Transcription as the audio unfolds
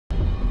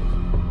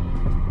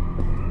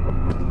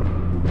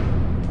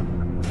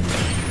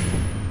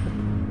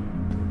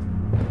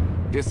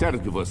Disseram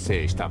que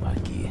você estava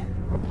aqui.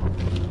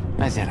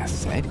 Mas era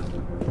sério?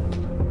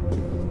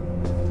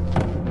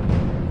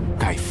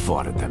 Cai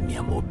fora da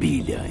minha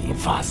mobília,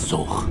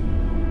 invasor.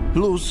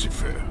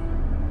 Lúcifer.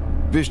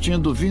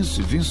 Vestindo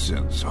Vince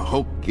Vincent,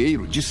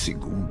 roqueiro de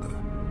segunda.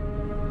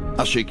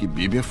 Achei que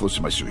Bíblia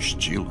fosse mais seu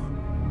estilo.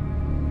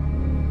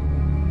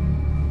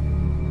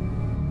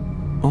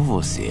 Ou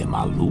você é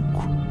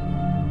maluco,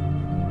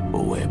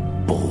 ou é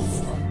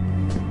burro.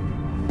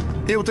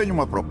 Eu tenho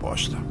uma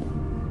proposta.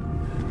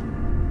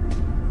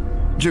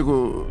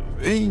 Digo,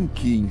 em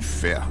que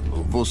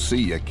inferno você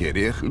ia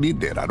querer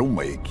liderar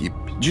uma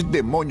equipe de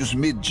demônios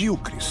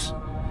medíocres?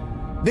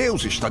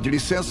 Deus está de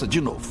licença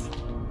de novo.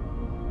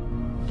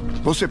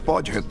 Você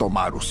pode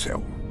retomar o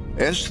céu.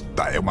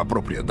 Esta é uma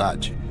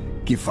propriedade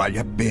que vale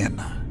a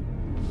pena.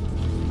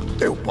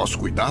 Eu posso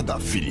cuidar da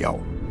filial.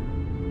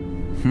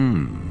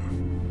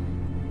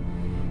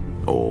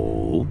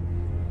 Ou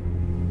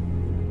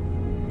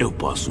eu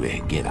posso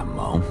erguer a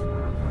mão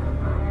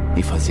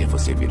e fazer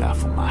você virar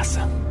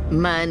fumaça.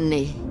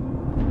 Money.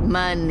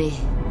 Money.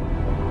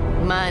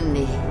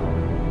 Money.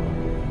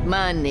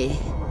 Money.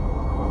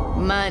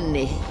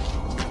 Money.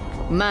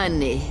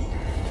 Money.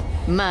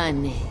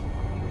 Money.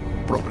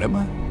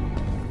 Problema?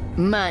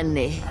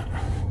 Money.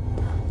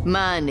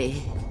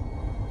 Money.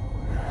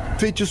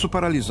 Feitiço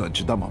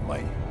paralisante da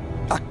mamãe.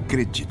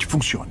 Acredite,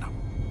 funciona.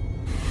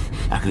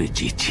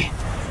 Acredite.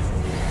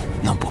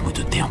 Não por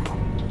muito tempo.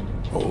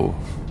 Oh.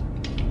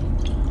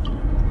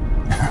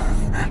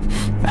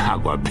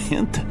 Água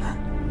benta?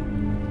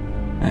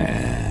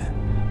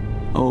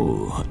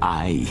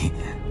 Ai.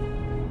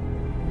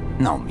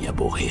 Não me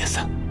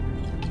aborreça.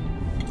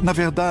 Na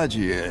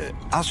verdade, é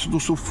ácido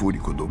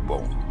sulfúrico do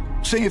bom.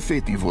 Sem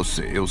efeito em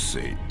você, eu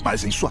sei.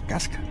 Mas em sua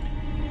casca,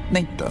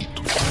 nem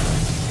tanto.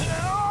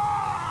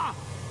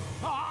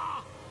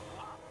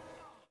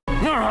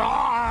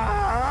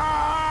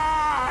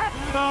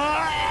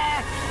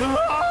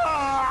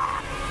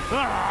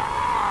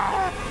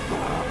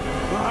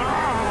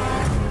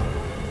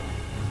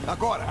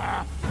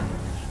 Agora,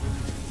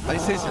 a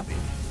essência dele.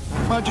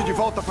 Mande de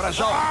volta para a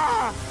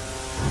jaula.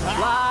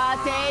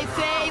 Latei,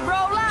 fei,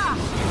 rola!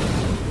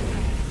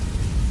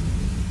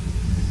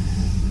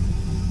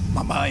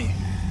 Mamãe.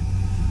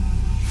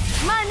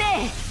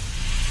 Money!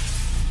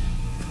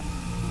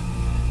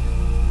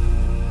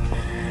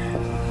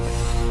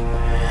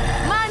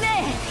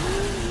 Money!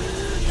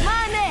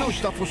 Money! Não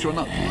está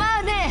funcionando.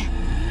 Money!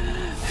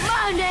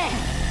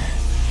 Money!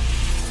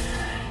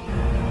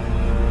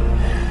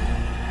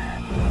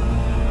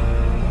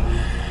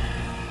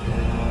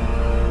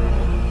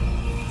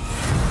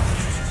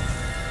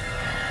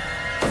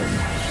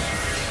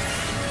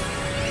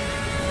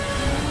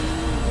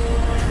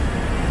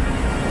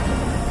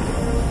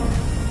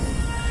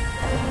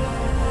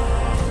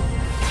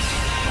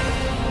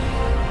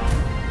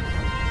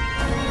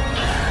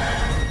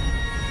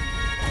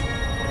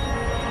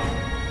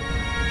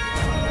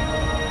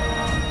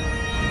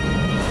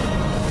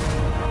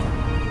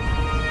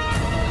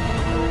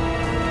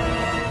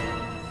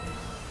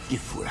 Que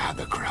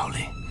furada,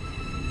 Crowley.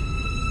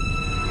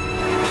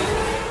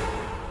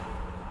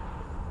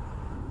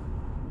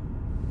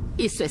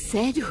 Isso é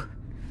sério?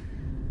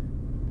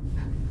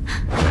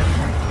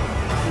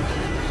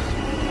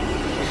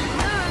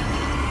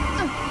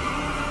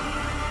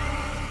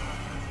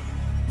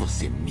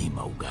 Você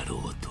mima o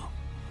garoto.